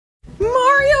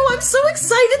I'm so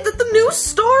excited that the new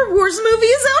Star Wars movie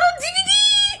is out on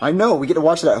DVD! I know, we get to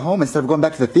watch it at home instead of going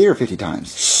back to the theater 50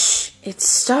 times. Shh, it's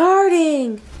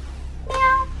starting.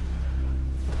 Meow.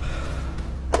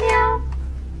 Meow.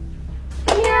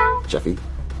 Meow. Jeffy.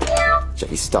 Meow.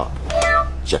 Jeffy, stop. Meow.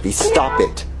 Jeffy, stop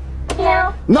it.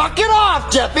 Meow. Knock it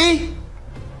off, Jeffy!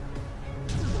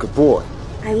 Good boy.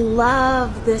 I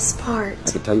love this part.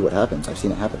 I can tell you what happens. I've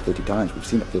seen it happen 50 times. We've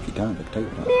seen it 50 times. I can tell you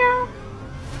what happens. Meow.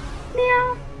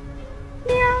 Meow.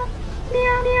 Meow.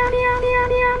 Meow. Meow. Meow. Meow.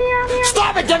 Meow. Meow. Meow.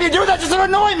 Stop it, Jeffy! You're doing that just to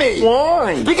annoy me!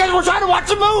 Why? Because we're trying to watch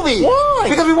a movie! Why?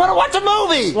 Because we want to watch a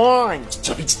movie! Why?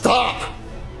 Jeffy, stop!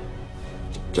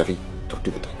 Jeffy, don't do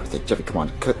the diaper thing. Jeffy, come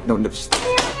on. No, just...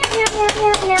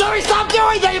 Jeffy, stop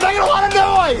doing that! You're making a lot of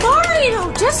noise!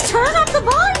 Mario, just turn up the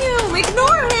volume!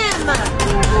 Ignore him!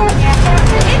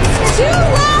 It's too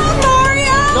loud,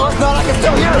 Mario! No, it's not. I can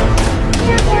still hear it!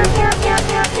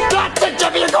 That's it,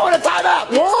 Jeffy! You're going to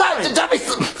timeout! Why? Stop, Jeffy!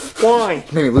 Why?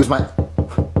 You made me lose my...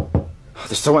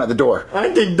 There's someone at the door.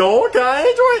 At the door? Can I answer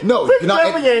it? No, Please you're not...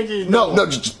 let me answer the No, door. no,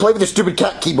 just play with your stupid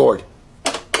cat keyboard.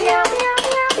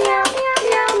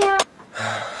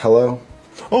 Hello?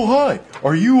 Oh, hi.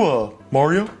 Are you,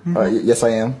 Mario? Yes, I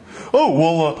am. Oh,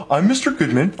 well, I'm Mr.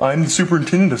 Goodman. I'm the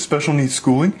superintendent of special needs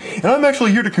schooling, and I'm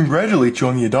actually here to congratulate you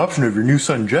on the adoption of your new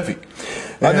son, Jeffy.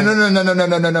 No.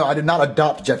 I did not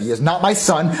adopt Jeffy. He is not my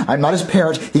son. I'm not his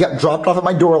parent. He got dropped off at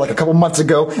my door like a couple months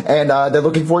ago, and they're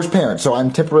looking for his parents, so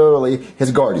I'm temporarily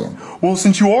his guardian. Well,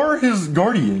 since you are his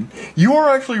guardian, you are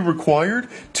actually required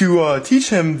to teach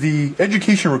him the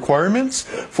education requirements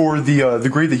for the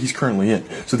grade that he's currently in.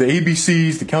 So the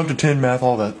ABCs, the count to 10 math,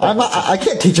 all that. I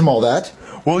can't teach him all that.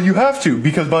 Well, you have to,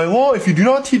 because by law, if you do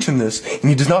not teach him this, and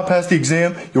he does not pass the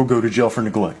exam, you'll go to jail for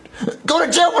neglect. Go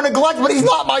to jail for neglect, but he's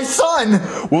not my son!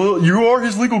 Well, you are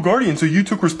his legal guardian, so you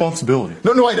took responsibility.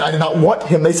 No, I did not want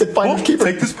him. They said find his keeper.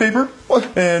 Take this paper,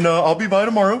 and I'll be by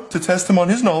tomorrow to test him on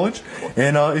his knowledge,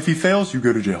 and if he fails, you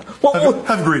go to jail.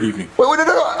 Have a great evening. Wait,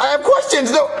 no, I have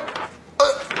questions, no!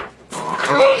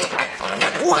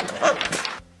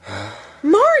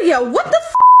 Mario, what the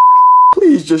f***?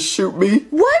 Please just shoot me.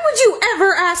 Why would you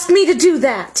ever ask me to do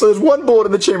that? There's one bullet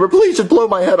in the chamber. Please just blow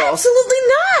my head off. Absolutely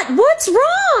not! What's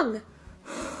wrong?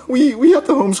 We have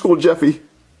to homeschool Jeffy.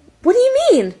 What do you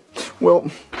mean? Well,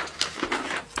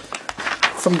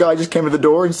 some guy just came to the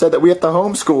door and said that we have to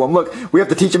homeschool him. Look, we have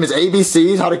to teach him his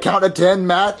ABCs, how to count to 10,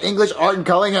 math, English, art, and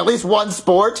coloring, and at least one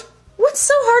sport. What's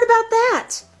so hard about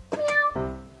that?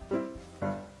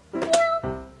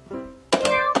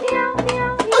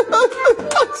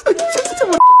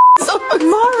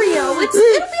 Mario, it'll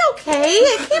be okay.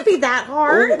 It can't be that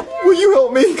hard. Will you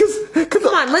help me? Come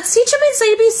on, let's teach him his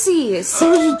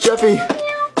ABCs.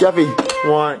 Jeffy.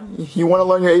 What? You want to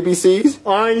learn your ABCs?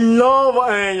 I love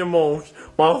animals.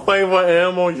 My favorite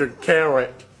animal is a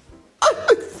carrot.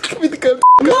 Give me the gun.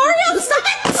 Mario, stop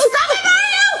it! Stop it,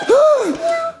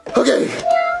 Mario! Okay,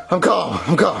 I'm calm.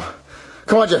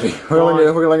 Come on, Jeffy. We're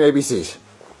gonna learn your ABCs.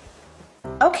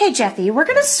 Okay, Jeffy, we're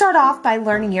gonna start off by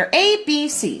learning your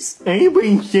ABCs.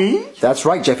 ABC? That's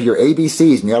right, Jeffy, your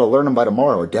ABCs, and you gotta learn them by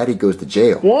tomorrow or Daddy goes to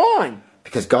jail. Why?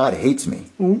 Because God hates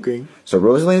me. Okay. So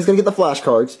Rosalina's gonna get the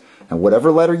flashcards, and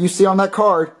whatever letter you see on that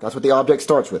card, that's what the object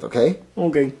starts with, okay?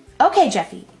 Okay. Okay,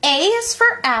 Jeffy. A is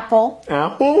for apple.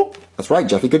 Apple? That's right,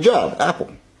 Jeffy, good job.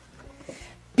 Apple.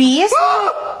 B is...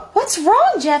 What's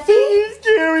wrong, Jeffy? It's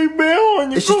Jerry Bell on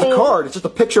the It's just a card. It's just a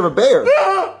picture of a bear.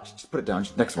 Ah! Just put it down.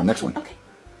 Next one. Okay.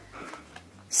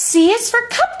 C is for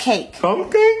cupcake.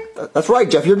 Cupcake? That's right,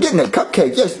 Jeffy, you're getting it.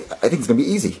 Cupcake, yes. I think it's gonna be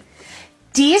easy.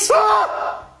 D is for...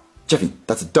 Jeffy,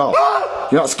 that's a dog.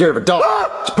 You're not scared of a dog.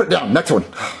 Just put it down. Next one.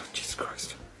 Jesus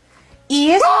Christ.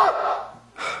 E is...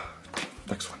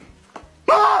 Next one.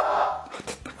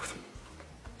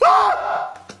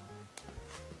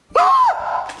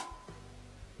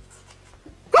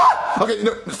 Okay,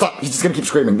 no, stop. He's just gonna keep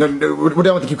screaming. No, we're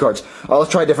done with the cue cards. Let's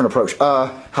try a different approach.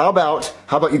 How about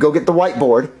you go get the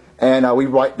whiteboard and we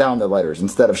write down the letters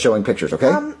instead of showing pictures,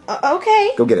 okay?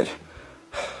 Okay. Go get it.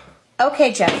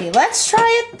 Okay, Jeffy, let's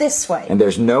try it this way. And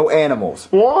there's no animals.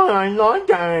 Why? I like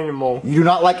animals. You do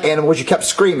not like animals. You kept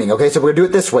screaming, okay? So we're gonna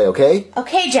do it this way, okay?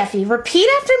 Okay, Jeffy, repeat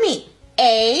after me.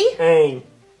 A,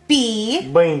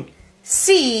 B, B,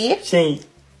 C, C,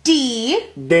 D,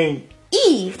 D,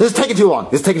 E. This is taking too long.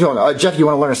 Jeff, you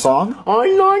want to learn a song? I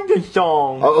like the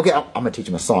song. Oh, okay, I'm gonna teach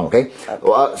him a song, okay?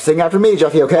 Sing after me,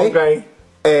 Jeffy, okay? Okay.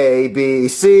 A, B,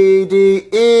 C, D,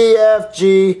 E, F,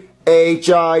 G, H,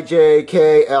 I, J,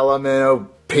 K, L, M, N, O,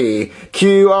 P,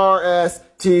 Q, R, S,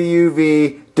 T, U,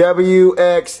 V, W,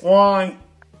 X. Why?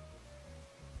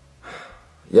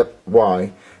 Yep,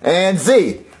 Y. And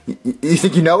Z. You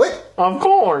think you know it? Of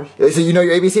course. So you know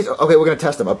your ABCs? Okay, we're gonna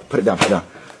test them. Put it down. Put it down.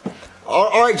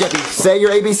 All right, Jeffy. Say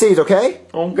your ABCs, okay?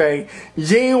 Okay.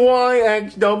 Z Y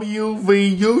X W V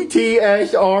U T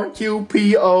S R Q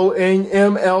P O N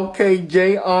M L K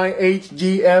J I H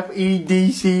G F E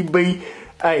D C B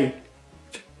A.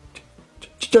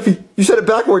 Jeffy, you said it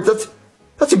backwards.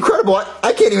 That's incredible.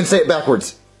 I can't even say it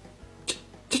backwards.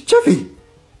 Jeffy.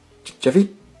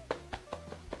 Jeffy?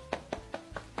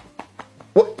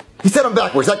 What? He said them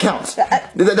backwards. That counts.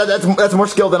 That's more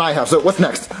skill than I have. So what's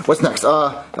next? What's next?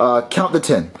 Count to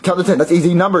 10. Count to 10. That's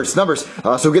easy. Numbers.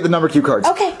 So get the number cue cards.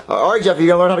 Okay. All right, Jeffy. You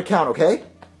gotta learn how to count. Okay?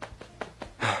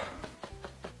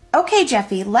 Okay,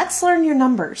 Jeffy. Let's learn your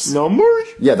numbers. Numbers?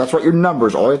 Yeah, that's right. Your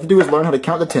numbers. All you have to do is learn how to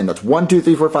count to 10. That's 1, 2,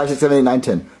 3, 4, 5, 6, 7, 8, 9,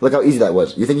 10. Look how easy that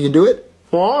was. You think you can do it?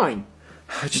 Fine.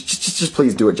 Just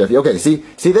please do it, Jeffy. Okay, see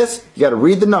this? You gotta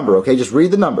read the number, okay? Just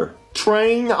read the number.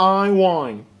 Train I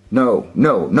wine.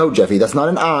 No, Jeffy. That's not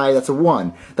an I, that's a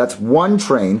 1. That's one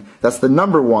train, that's the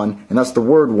number 1, and that's the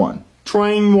word 1.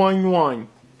 Train 1.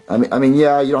 I mean,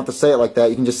 yeah, you don't have to say it like that.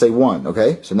 You can just say 1,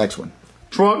 okay? So next one.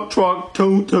 Truck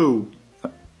 2.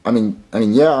 I mean,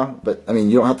 yeah, but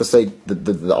you don't have to say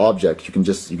the object. You can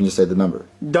just say the number.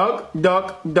 Duck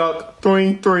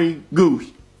 3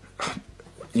 goose.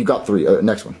 You got 3.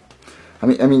 Next one. I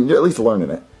mean, you're at least learning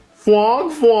it.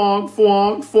 Flog 4.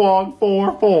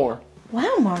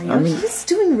 Wow, Mario, he's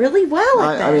doing really well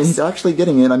at this. I mean, he's actually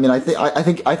getting it. I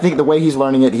think the way he's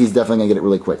learning it, he's definitely gonna get it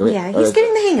really quick. Yeah, he's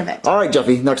getting the hang of it. All right,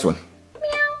 Jeffy, next one.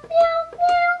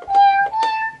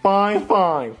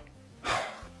 5.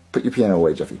 Put your piano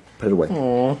away, Jeffy. Put it away.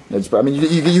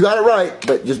 You got it right,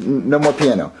 but just no more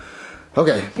piano.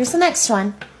 Okay. Here's the next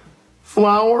one.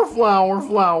 Flower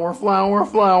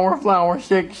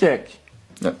 6.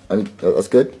 Yeah, that's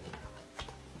good.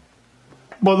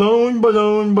 Balloon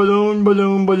 7.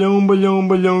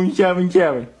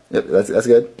 Yep, that's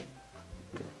good.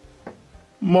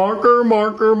 Marker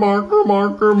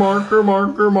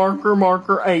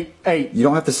 8. You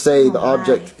don't have to say the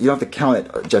object. You don't have to count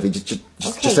it, Jeffy. Just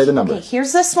say the number. Okay,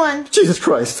 here's this one. Jesus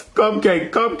Christ.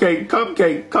 Cupcake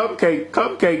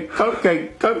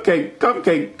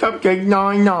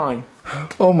 9.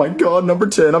 Oh my God, number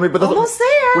 10. Almost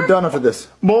there. We're done after this.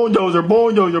 Bulldozer 10.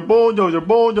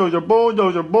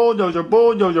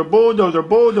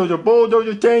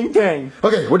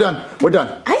 Okay, we're done.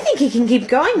 I think he can keep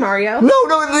going, Mario. No,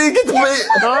 get the Let's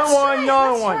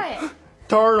Another one. try it.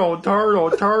 Turtle. Strawberry.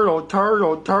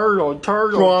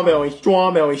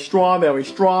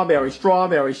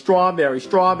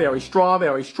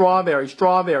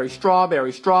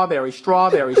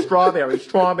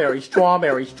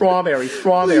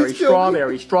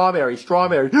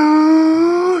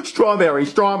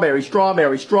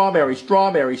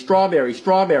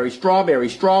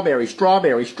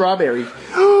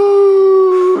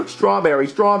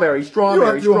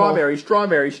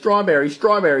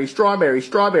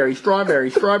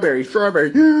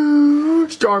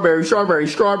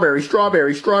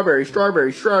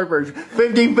 Strawberry.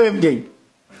 50-50.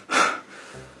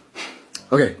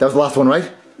 Okay, that was the last one, right?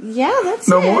 Yeah, that's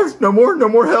No it. more? No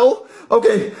more hell?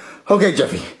 Okay,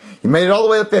 Jeffy. You made it all the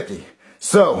way to 50.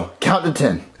 So, count to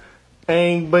 10.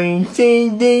 A, B, C,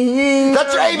 D, E.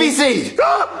 That's your ABC!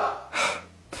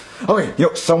 Okay,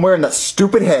 somewhere in that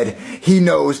stupid head, he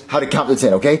knows how to count to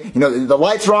 10, okay? The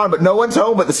lights are on, but no one's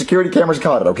home, but the security cameras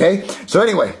caught it, okay? So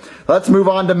anyway, let's move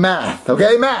on to math,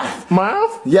 okay? Math!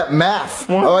 Yeah, math.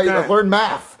 All right, let's learn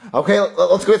math. Okay,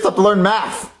 let's go to learn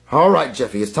math. All right,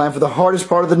 Jeffy, it's time for the hardest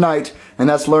part of the night, and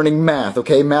that's learning math,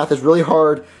 okay? Math is really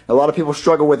hard. A lot of people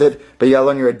struggle with it, but you gotta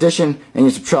learn your addition and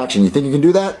your subtraction. You think you can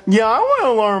do that? Yeah, I want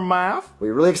to learn math. Well,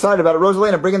 you're really excited about it.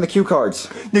 Rosalina, bring in the cue cards.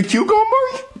 The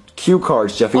cucumbers? Cue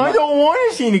cards, Jeffy. I don't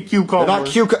want to see the cucumbers. They're not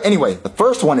cue cards. Anyway, the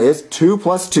first one is 2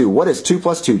 plus 2. What is 2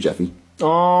 plus 2, Jeffy?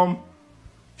 74.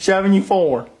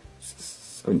 74.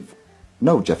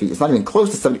 No, Jeffy, it's not even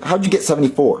close to 70. How'd you get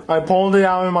 74? I pulled it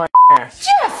out of my ass.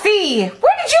 Jeffy, where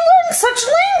did you learn such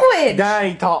language?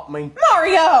 Daddy taught me.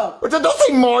 Mario! Don't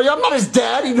say Mario. I'm not his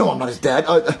dad. You know I'm not his dad.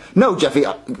 No, Jeffy.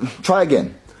 Try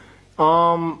again.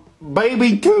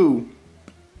 Baby 2.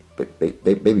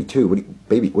 Baby 2? What are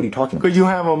you talking about? Because you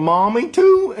have a mommy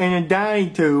 2 and a daddy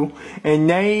 2, and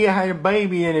they had a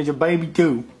baby and it's a baby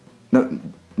 2.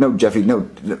 No, Jeffy, no.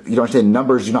 You don't understand.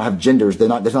 Numbers do not have genders. There's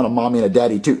not a mommy and a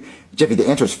daddy, too. Jeffy, the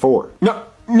answer is 4. No,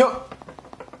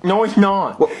 it's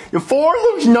not. Well, the 4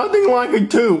 looks nothing like a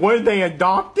 2. What, did they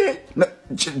adopt it? No,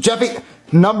 Jeffy,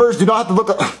 numbers do not have to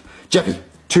look... Jeffy,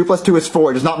 2 plus 2 is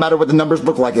 4. It does not matter what the numbers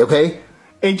look like, okay?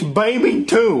 It's baby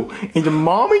 2. It's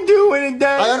mommy 2 and a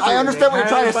daddy 2. I understand what you're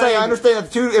trying to say. I understand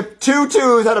that if two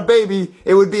twos had a baby,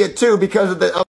 it would be a 2 because of the